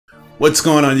What's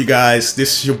going on, you guys?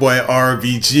 This is your boy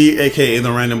RVG, aka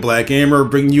the Random Black Gamer,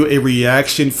 bringing you a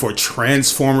reaction for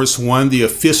Transformers 1, the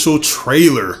official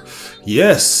trailer.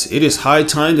 Yes, it is high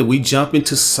time that we jump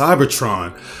into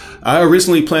Cybertron. I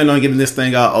originally planned on getting this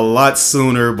thing out a lot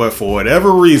sooner, but for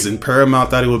whatever reason, Paramount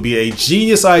thought it would be a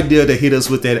genius idea to hit us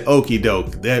with that okie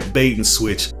doke, that bait and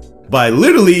switch, by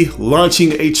literally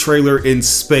launching a trailer in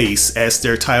space, as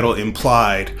their title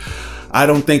implied. I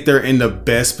don't think they're in the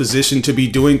best position to be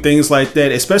doing things like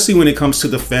that, especially when it comes to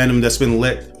the fandom that's been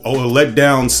let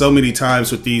down so many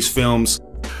times with these films.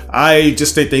 I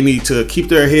just think they need to keep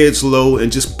their heads low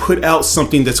and just put out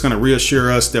something that's going to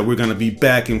reassure us that we're going to be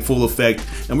back in full effect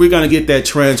and we're going to get that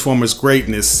Transformers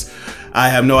greatness. I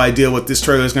have no idea what this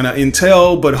trailer is going to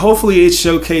entail, but hopefully it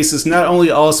showcases not only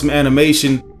awesome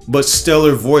animation, but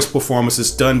stellar voice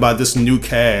performances done by this new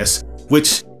cast,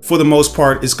 which for the most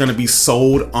part is going to be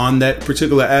sold on that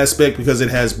particular aspect because it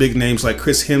has big names like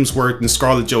Chris Hemsworth and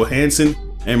Scarlett Johansson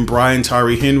and Brian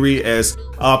Tyree Henry as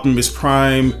Optimus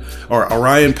Prime or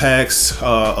Orion Pax,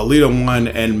 Alita I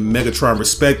and Megatron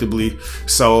respectively.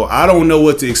 So I don't know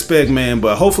what to expect, man,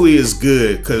 but hopefully it's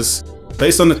good because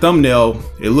based on the thumbnail,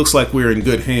 it looks like we're in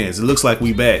good hands. It looks like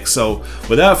we back. So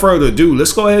without further ado,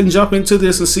 let's go ahead and jump into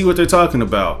this and see what they're talking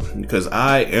about because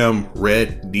I am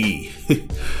ready.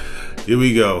 Here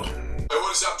we go. Hey,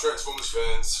 what is up, Transformers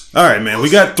fans? Alright, man, we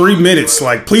got 3 minutes.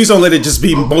 Like, please don't let it just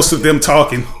be most of them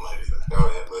talking.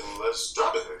 Let's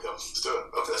drop it. Let's do it.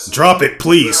 Okay, drop it,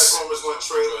 please. Transformers 1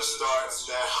 trailer starts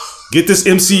now. Get this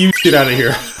MCU shit out of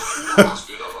here. The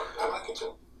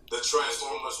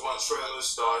Transformers 1 trailer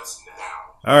starts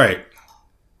now. Alright.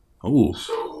 Ooh.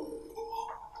 So,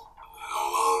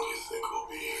 how long do you think we'll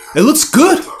be here? It looks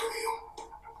good.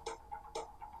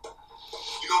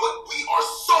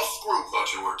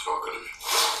 You were talking to me.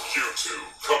 You two,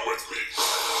 come with me.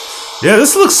 Yeah,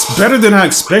 this looks better than I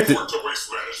expected. Hi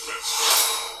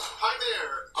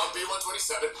there, I'm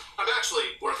B127. I'm actually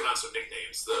working on some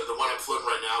nicknames. The one I'm floating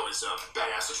right now is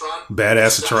Badassatron.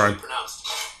 Badassatron. Pronounced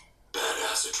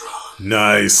Badassatron.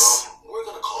 Nice. We're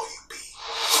gonna call you B.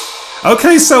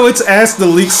 Okay, so it's as the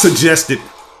leak suggested. I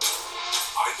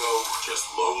know just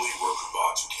lowly worker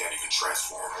bots who can't even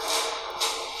transform.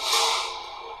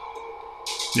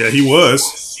 Yeah, he was.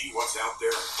 See what's out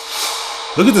there?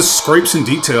 Look at the scrapes in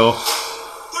detail. There's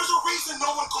a reason no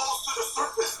one goes to the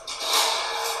surface.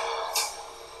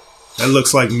 That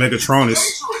looks like Megatron is.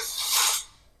 Dangerous.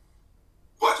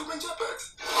 Why'd you bring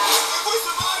jetpacks? If we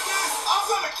survive this, I'm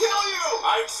gonna kill you.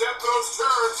 I accept those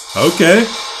terms. Okay.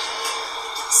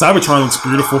 Cybertron looks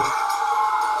beautiful.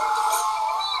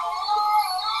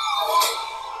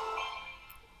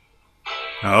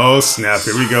 Oh snap!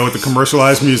 Here we go with the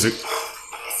commercialized music.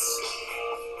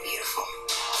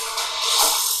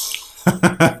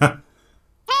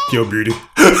 Pure beauty. You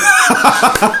have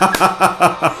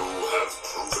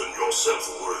proven yourself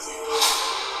worthy.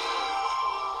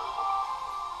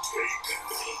 Take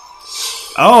me.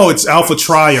 Oh, it's Alpha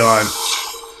Trion.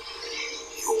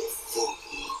 Your full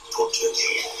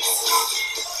potential.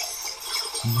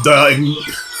 The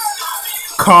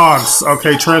cogs.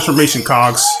 Okay, transformation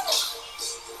cogs.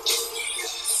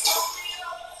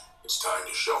 It's time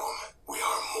to show them we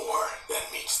are more than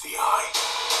meets the eye.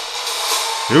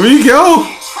 Here we go.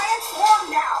 Transform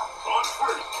now. On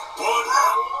 3, 1.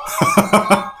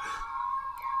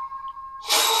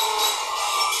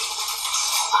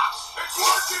 It's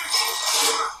working.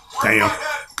 Damn.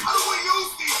 How do we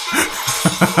use these things?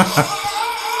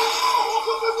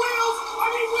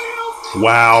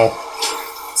 Wow.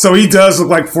 So he does look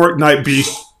like Fortnite B.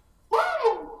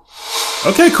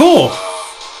 Okay, cool.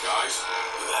 Guys,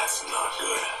 that's not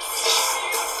good.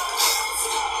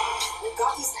 We've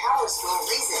got these powers for a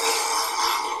reason.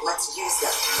 Let's use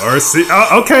them. Or see,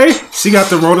 okay. She got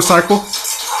the motorcycle.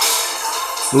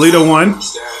 Alita I.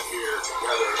 Stand here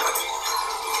together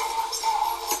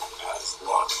as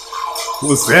one.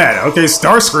 What's that? Okay,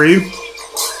 Starscream.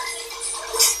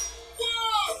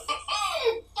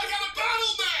 I got a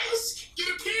battle mask! It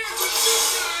appears with this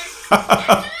guy!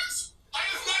 I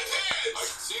have 9 heads! I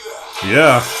can see that.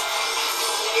 Yeah.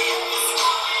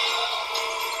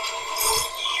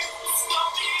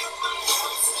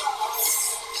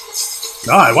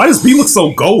 God, why does B look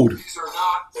so gold? These are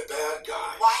not the bad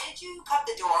guys. Why did you cut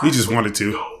the door? He just wanted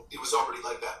to. No, it was already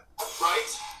like that.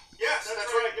 Right? Yes,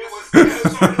 that's right. It was, yeah,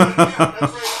 it's already like that. Yeah,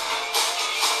 that's right.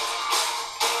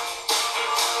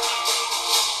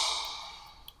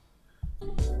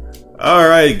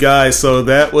 Alright guys, so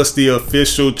that was the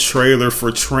official trailer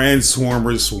for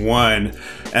Transformers 1.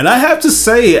 And I have to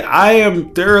say, I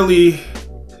am thoroughly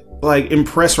like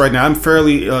impressed right now. I'm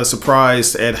fairly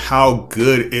surprised at how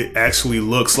good it actually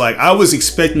looks. Like, I was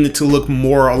expecting it to look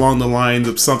more along the lines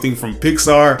of something from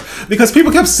Pixar, because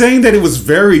people kept saying that it was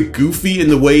very goofy in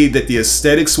the way that the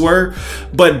aesthetics were.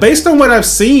 But based on what I've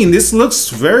seen, this looks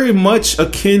very much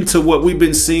akin to what we've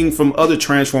been seeing from other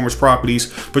Transformers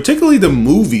properties, particularly the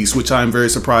movies, which I'm very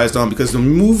surprised on, because the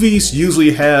movies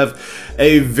usually have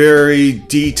a very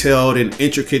detailed and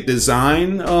intricate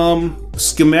design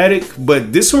schematic,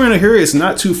 but this one here is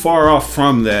not too far off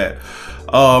from that.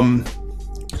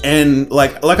 And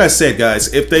like I said,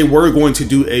 guys, if they were going to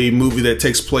do a movie that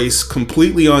takes place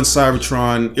completely on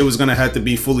Cybertron, it was going to have to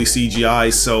be fully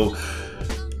CGI. So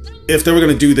if they were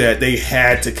going to do that, they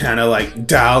had to kind of like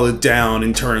dial it down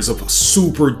in terms of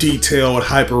super detailed,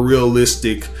 hyper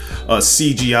realistic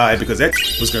CGI, because that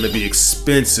was going to be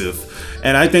expensive.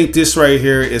 And I think this right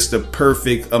here is the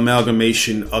perfect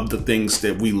amalgamation of the things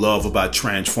that we love about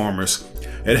Transformers.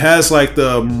 It has like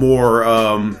the more,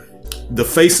 the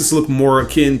faces look more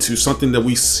akin to something that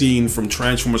we've seen from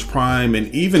Transformers Prime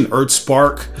and even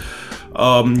Earthspark.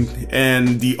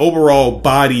 And the overall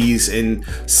bodies and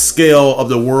scale of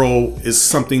the world is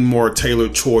something more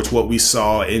tailored towards what we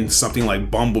saw in something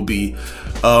like Bumblebee.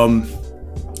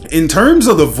 In terms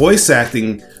of the voice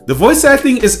acting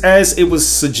is as it was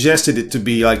suggested it to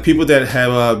be. Like, people that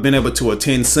have been able to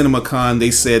attend CinemaCon,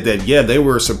 they said that, yeah, they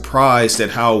were surprised at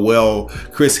how well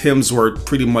Chris Hemsworth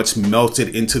pretty much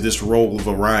melted into this role of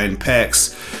Orion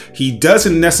Pax. He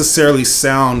doesn't necessarily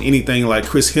sound anything like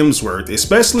Chris Hemsworth,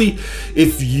 especially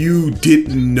if you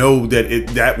didn't know that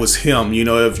that was him. You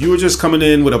know, if you were just coming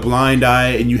in with a blind eye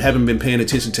and you haven't been paying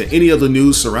attention to any of the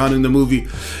news surrounding the movie,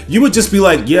 you would just be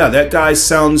like, yeah, that guy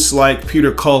sounds like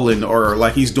Peter Cullen, or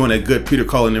like he's doing a good Peter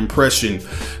Cullen impression,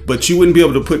 but you wouldn't be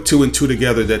able to put two and two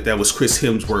together that that was Chris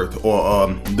Hemsworth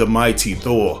or the mighty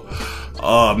Thor.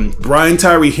 Brian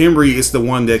Tyree Henry is the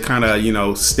one that kind of, you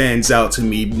know, stands out to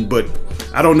me, but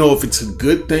I don't know if it's a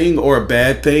good thing or a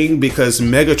bad thing, because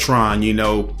Megatron, you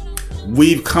know,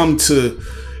 we've come to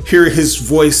hear his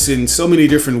voice in so many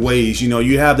different ways. You know,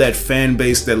 you have that fan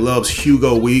base that loves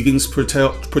Hugo Weaving's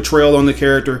portrayal on the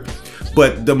character,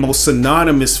 but the most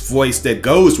synonymous voice that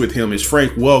goes with him is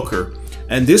Frank Welker.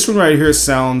 And this one right here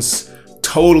sounds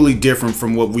totally different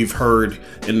from what we've heard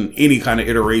in any kind of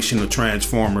iteration of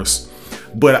Transformers.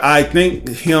 But I think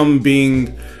him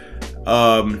being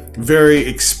very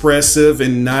expressive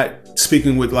and not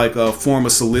speaking with like a form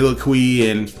of soliloquy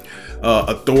and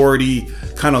authority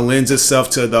kind of lends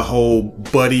itself to the whole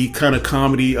buddy kind of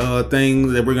comedy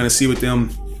thing that we're going to see with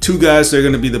them. Two guys that are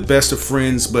going to be the best of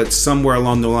friends, but somewhere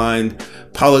along the line,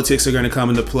 politics are going to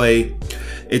come into play.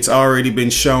 It's already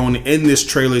been shown in this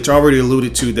trailer, it's already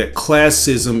alluded to that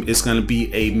classism is going to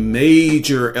be a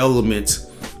major element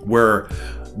where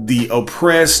the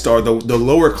oppressed or the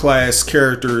lower class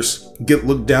characters get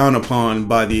looked down upon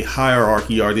by the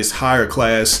hierarchy or this higher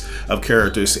class of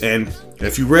characters. And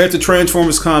if you read the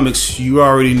Transformers comics, you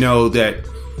already know that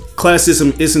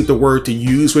classism isn't the word to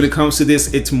use when it comes to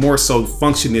this. It's more so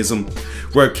functionism,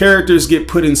 where characters get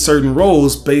put in certain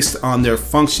roles based on their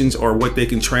functions or what they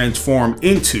can transform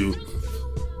into.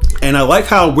 And I like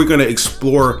how we're going to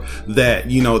explore that,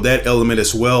 you know, that element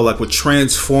as well. Like with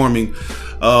transforming,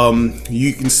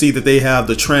 you can see that they have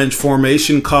the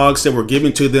transformation cogs that were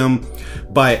given to them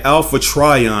by Alpha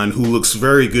Trion, who looks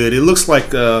very good. It looks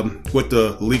like what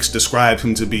the leaks described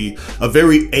him to be, a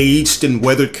very aged and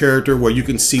weathered character, where you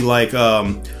can see like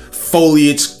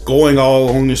foliage going all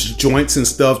on his joints and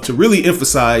stuff to really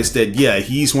emphasize that, yeah,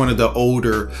 he's one of the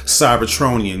older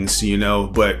Cybertronians, you know.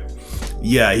 But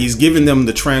yeah, he's giving them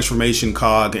the transformation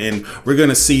cog, and we're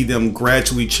gonna see them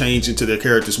gradually change into the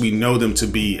characters we know them to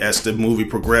be as the movie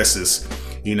progresses.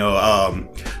 You know,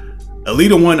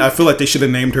 Alita 1, I feel like they should have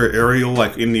named her Ariel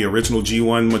like in the original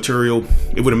G1 material.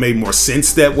 It would have made more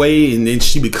sense that way, and then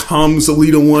she becomes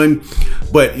Alita 1.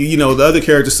 But, you know, the other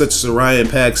characters such as Orion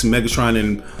Pax, Megatron,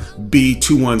 and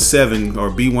B217 or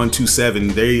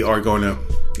B127, they are going to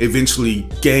eventually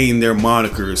gain their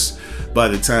monikers by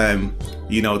the time,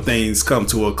 you know, things come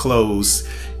to a close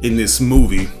in this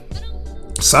movie.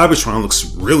 Cybertron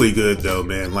looks really good though,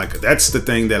 man. Like, that's the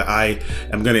thing that I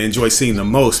am going to enjoy seeing the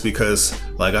most, because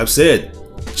like I've said,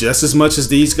 just as much as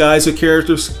these guys are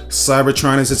characters,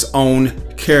 Cybertron is its own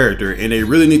character, and they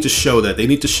really need to show that. They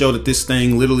need to show that this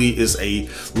thing literally is a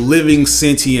living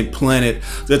sentient planet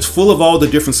that's full of all the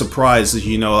different surprises,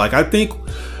 you know. Like, I think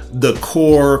the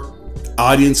core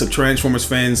audience of Transformers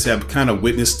fans have kind of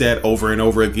witnessed that over and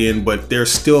over again, but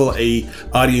there's still a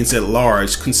audience at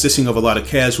large consisting of a lot of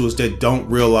casuals that don't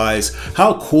realize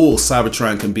how cool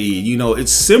Cybertron can be. You know,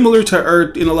 it's similar to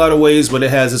Earth in a lot of ways, but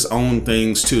it has its own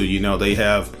things too. You know, they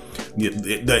have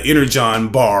the Energon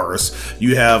bars.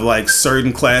 You have like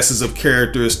certain classes of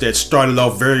characters that started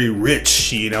off very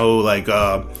rich, you know, like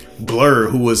Blur,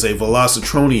 who was a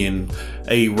Velocitronian,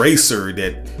 a racer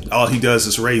that all he does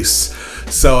is race.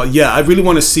 So yeah, I really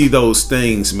want to see those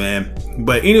things, man.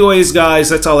 But anyways, guys,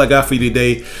 that's all I got for you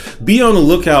today. Be on the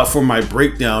lookout for my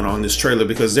breakdown on this trailer,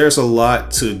 because there's a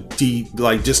lot to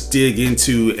just dig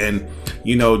into and,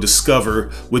 you know,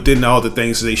 discover within all the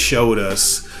things they showed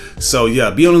us. So yeah,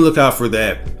 be on the lookout for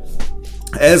that.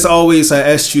 As always, I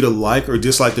asked you to like or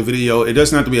dislike the video. It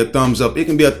doesn't have to be a thumbs up, it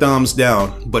can be a thumbs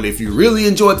down. But if you really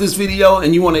enjoyed this video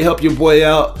and you want to help your boy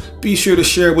out, be sure to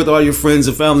share it with all your friends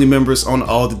and family members on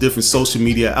all the different social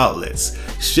media outlets.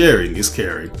 Sharing is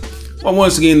caring. Well,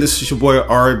 once again, this is your boy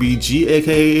RBG,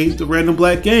 aka The Random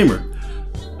Black Gamer.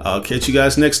 I'll catch you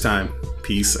guys next time.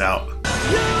 Peace out.